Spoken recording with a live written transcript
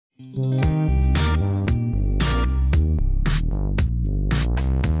Hello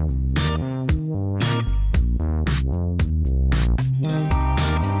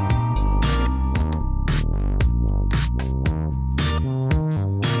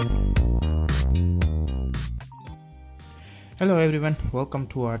everyone, welcome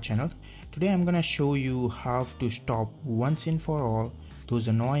to our channel. Today I'm gonna show you how to stop once and for all those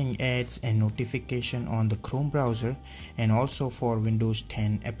annoying ads and notification on the Chrome browser and also for Windows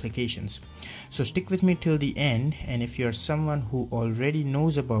 10 applications. So stick with me till the end, and if you're someone who already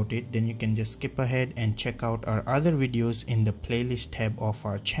knows about it, then you can just skip ahead and check out our other videos in the playlist tab of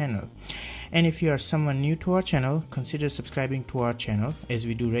our channel. And if you are someone new to our channel, consider subscribing to our channel as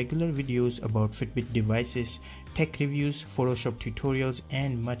we do regular videos about Fitbit devices, tech reviews, Photoshop tutorials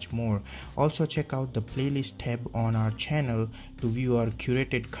and much more. Also check out the playlist tab on our channel to view our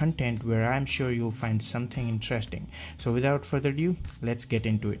curated content, where I'm sure you'll find something interesting. So without further ado, let's get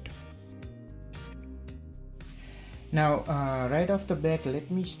into it. Now right off the bat, let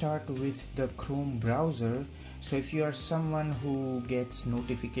me start with the Chrome browser. So if you are someone who gets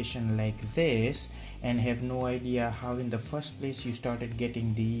notification like this and have no idea how in the first place you started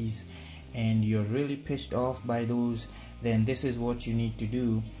getting these and you're really pissed off by those, then this is what you need to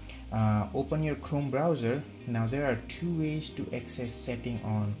do. Open your Chrome browser. Now there are two ways to access setting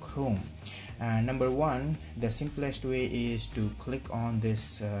on Chrome. Number one, the simplest way is to click on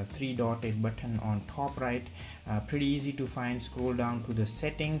this three dotted button on top right. Pretty easy to find. Scroll down to the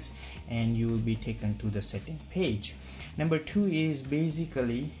settings and you will be taken to the setting page. Number two is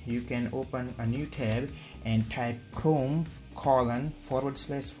basically you can open a new tab and type Chrome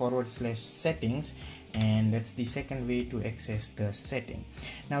 // settings, and that's the second way to access the setting.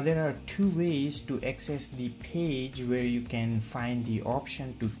 Now there are two ways to access the page where you can find the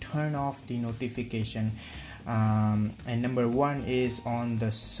option to turn off the notification, and number one is on the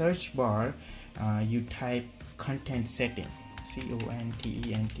search bar. You type content setting,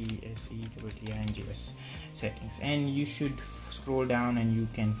 CONTENTSETTINGS settings, and you should scroll down and you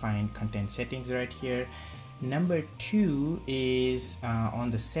can find content settings right here. Number two is on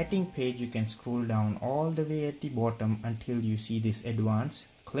the setting page. You can scroll down all the way at the bottom until you see this advanced.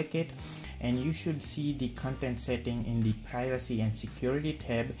 Click it and you should see the content setting in the privacy and security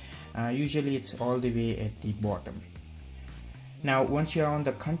tab. Usually it's all the way at the bottom. Now once you're on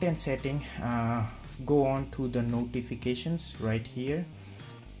the content setting, go on to the notifications right here.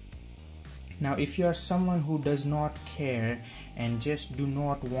 Now if you are someone who does not care and just do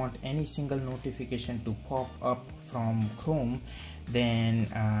not want any single notification to pop up from Chrome, then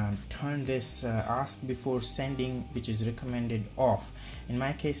turn this ask before sending, which is recommended, off. In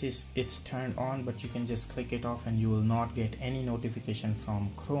my case it's turned on, but you can just click it off and you will not get any notification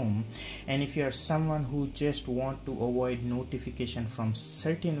from Chrome. And if you are someone who just want to avoid notification from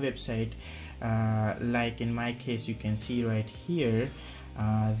certain website, like in my case you can see right here,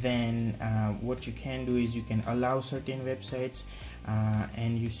 then what you can do is you can allow certain websites,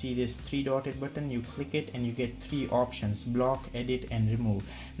 and you see this three dotted button. You click it and you get three options: block, edit and remove.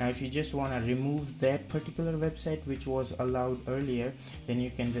 Now if you just want to remove that particular website which was allowed earlier, then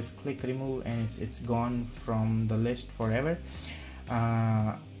you can just click remove and it's gone from the list forever.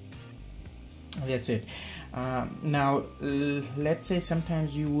 That's it. Now let's say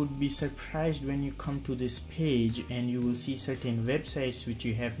sometimes you would be surprised when you come to this page and you will see certain websites which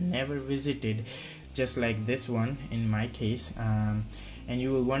you have never visited, just like this one in my case, and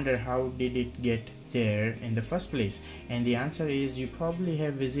you will wonder how did it get there in the first place. And the answer is you probably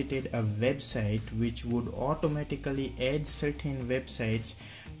have visited a website which would automatically add certain websites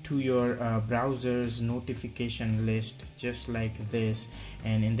to your browser's notification list, just like this,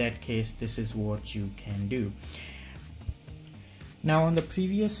 and in that case this is what you can do. Now on the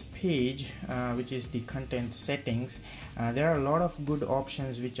previous page, which is the content settings, there are a lot of good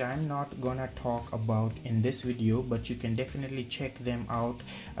options which I'm not gonna talk about in this video, but you can definitely check them out.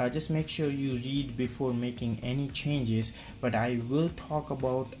 Just make sure you read before making any changes. But I will talk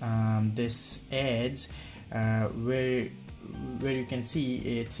about this ads, where you can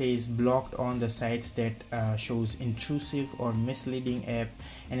see it says blocked on the sites that shows intrusive or misleading app,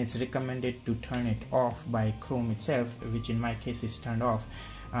 and it's recommended to turn it off by Chrome itself, which in my case is turned off.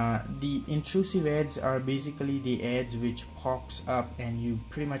 The intrusive ads are basically the ads which pops up and you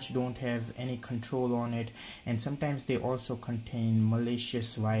pretty much don't have any control on it, and sometimes they also contain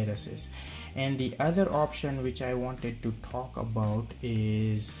malicious viruses. And the other option which I wanted to talk about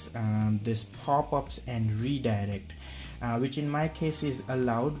is this pop-ups and redirect, which in my case is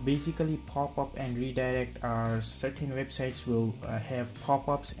allowed. Basically pop-up and redirect are certain websites will have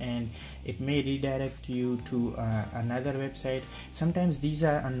pop-ups and it may redirect you to another website. Sometimes these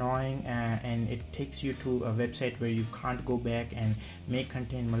are annoying and it takes you to a website where you can't go back and may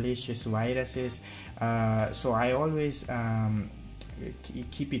contain malicious viruses. So I always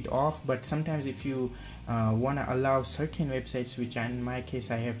keep it off. But sometimes if you want to allow certain websites, which in my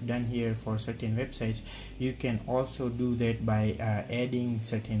case I have done here for certain websites, you can also do that by adding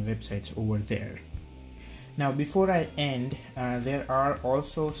certain websites over there. Now before I end, there are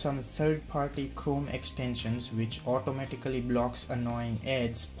also some third-party Chrome extensions which automatically blocks annoying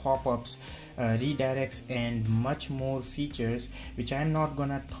ads, pop-ups, redirects and much more features, which I'm not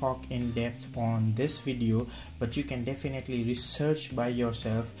gonna talk in depth on this video, but you can definitely research by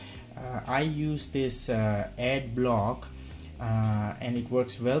yourself. I use this ad block and it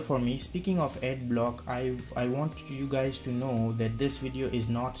works well for me. Speaking of ad block, I want you guys to know that this video is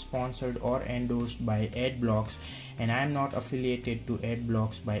not sponsored or endorsed by ad blocks, and I am not affiliated to ad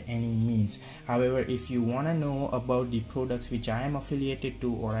blocks by any means. However, if you want to know about the products which I am affiliated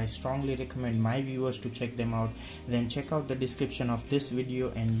to, or I strongly recommend my viewers to check them out, then check out the description of this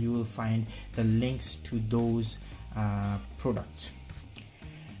video and you will find the links to those products.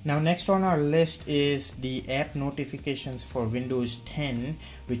 Now next on our list is the app notifications for Windows 10,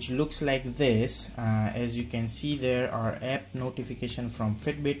 which looks like this. As you can see, there are app notifications from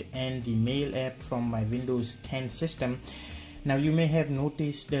Fitbit and the mail app from my Windows 10 system. Now you may have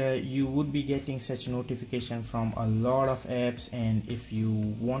noticed you would be getting such notification from a lot of apps, and if you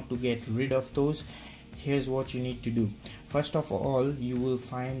want to get rid of those, here's what you need to do. First of all, you will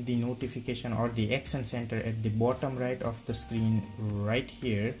find the notification or the action center at the bottom right of the screen right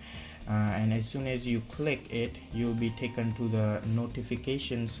here, and as soon as you click it, you'll be taken to the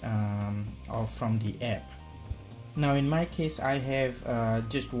notifications from the app. Now in my case, I have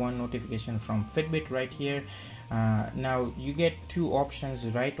just one notification from Fitbit right here. Now you get two options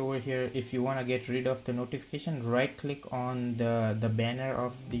right over here. If you want to get rid of the notification, right click on the banner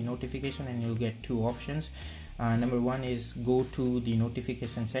of the notification and you'll get two options. Number one is go to the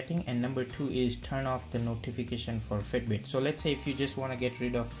notification setting, and number two is turn off the notification for Fitbit. So let's say if you just want to get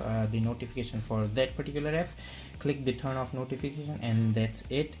rid of the notification for that particular app, click the turn off notification and that's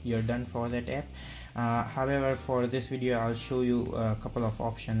it, you're done for that app. However, for this video I'll show you a couple of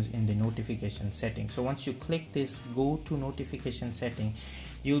options in the notification setting. So once you click this go to notification setting,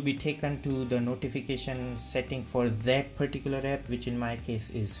 you'll be taken to the notification setting for that particular app, which in my case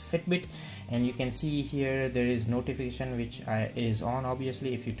is Fitbit. And you can see here there is notification which is on.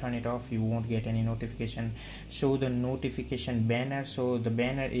 Obviously if you turn it off you won't get any notification. Show the notification banner. So the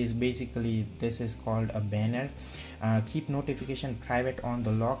banner is basically, this is called a banner. Keep notification private on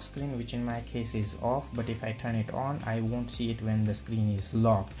the lock screen, which in my case is off, but if I turn it on I won't see it when the screen is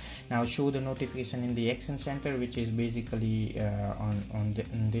locked. Now show the notification in the action center, which is basically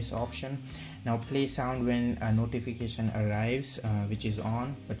on this option. Now play sound when a notification arrives, which is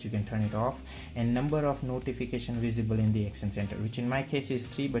on, but you can turn it off. And number of notification visible in the action center, which in my case is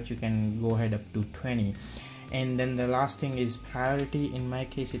 3, but you can go ahead up to 20. And then the last thing is priority. In my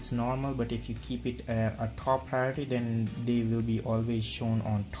case it's normal, but if you keep it a top priority, then they will be always shown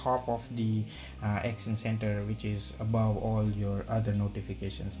on top of the action center, which is above all your other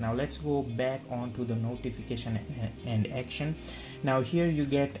notifications. Now let's go back onto the notification and action. Now here you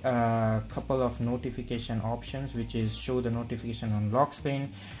get a couple of notification options, which is show the notification on lock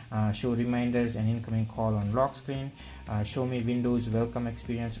screen, show reminders and incoming call on lock screen, show me Windows welcome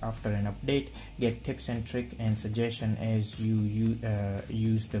experience after an update, get tips and trick and suggestion as you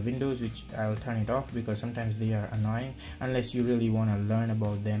use the Windows, which I'll turn it off because sometimes they are annoying unless you really want to learn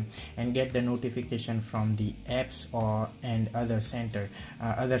about them, and get the notification from the apps and other centers.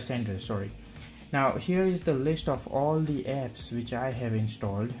 Now here is the list of all the apps which I have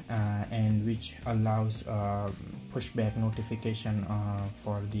installed and which allows pushback notification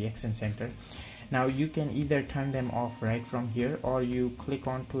for the action center. Now you can either turn them off right from here, or you click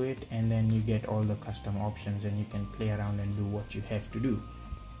onto it and then you get all the custom options and you can play around and do what you have to do.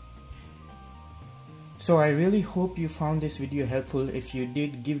 So I really hope you found this video helpful. If you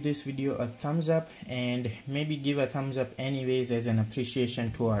did, give this video a thumbs up, and maybe give a thumbs up anyways as an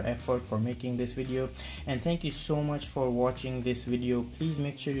appreciation to our effort for making this video. And thank you so much for watching this video. Please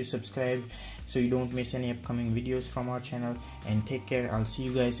make sure you subscribe so you don't miss any upcoming videos from our channel, and take care. I'll see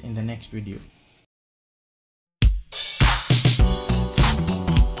you guys in the next video.